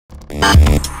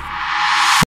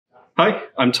Hi,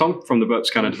 I'm Tom from the Burp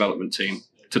Scanner development team.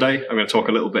 Today, I'm going to talk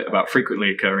a little bit about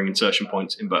frequently occurring insertion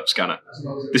points in Burp Scanner.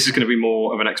 This is going to be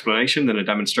more of an explanation than a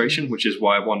demonstration, which is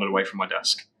why I wandered away from my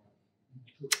desk.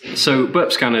 So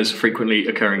Burp Scanner's frequently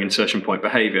occurring insertion point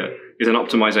behavior is an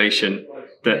optimization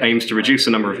that aims to reduce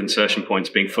the number of insertion points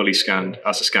being fully scanned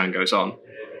as the scan goes on.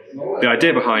 The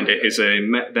idea behind it is there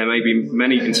may be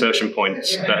many insertion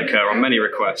points that occur on many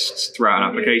requests throughout an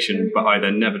application, but either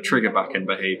never trigger backend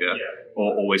behavior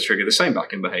or always trigger the same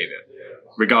backend behavior,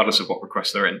 regardless of what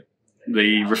request they're in.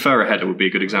 The referrer header would be a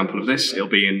good example of this. It'll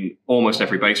be in almost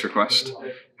every base request.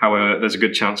 However, there's a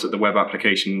good chance that the web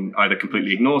application either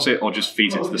completely ignores it or just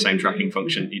feeds it to the same tracking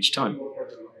function each time.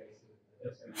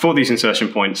 For these insertion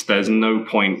points, there's no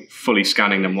point fully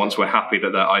scanning them once we're happy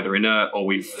that they're either inert or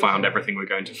we've found everything we're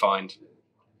going to find.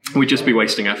 We'd just be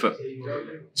wasting effort.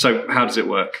 So how does it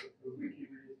work?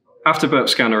 After Burp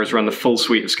Scanner has run the full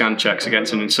suite of scan checks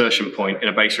against an insertion point in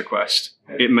a base request,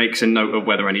 it makes a note of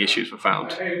whether any issues were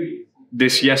found.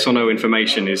 This yes or no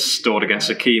information is stored against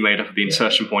a key made up of the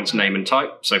insertion point's name and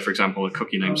type, so for example, a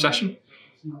cookie name session,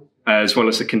 as well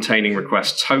as the containing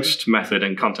request's host, method,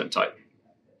 and content type.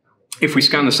 If we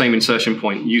scan the same insertion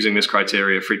point using this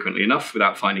criteria frequently enough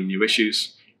without finding new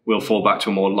issues, we'll fall back to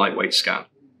a more lightweight scan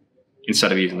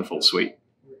instead of using the full suite.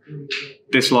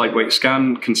 This lightweight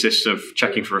scan consists of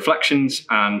checking for reflections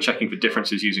and checking for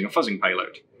differences using a fuzzing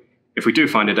payload. If we do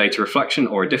find a data reflection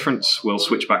or a difference, we'll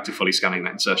switch back to fully scanning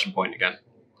that insertion point again.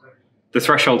 The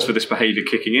thresholds for this behavior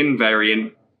kicking in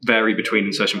vary between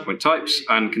insertion point types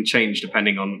and can change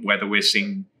depending on whether we're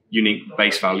seeing unique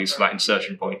base values for that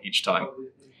insertion point each time.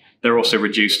 They're also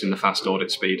reduced in the fast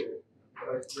audit speed.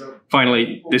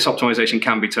 Finally, this optimization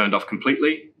can be turned off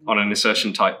completely on an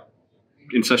insertion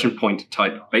point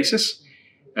type basis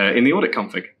in the audit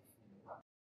config.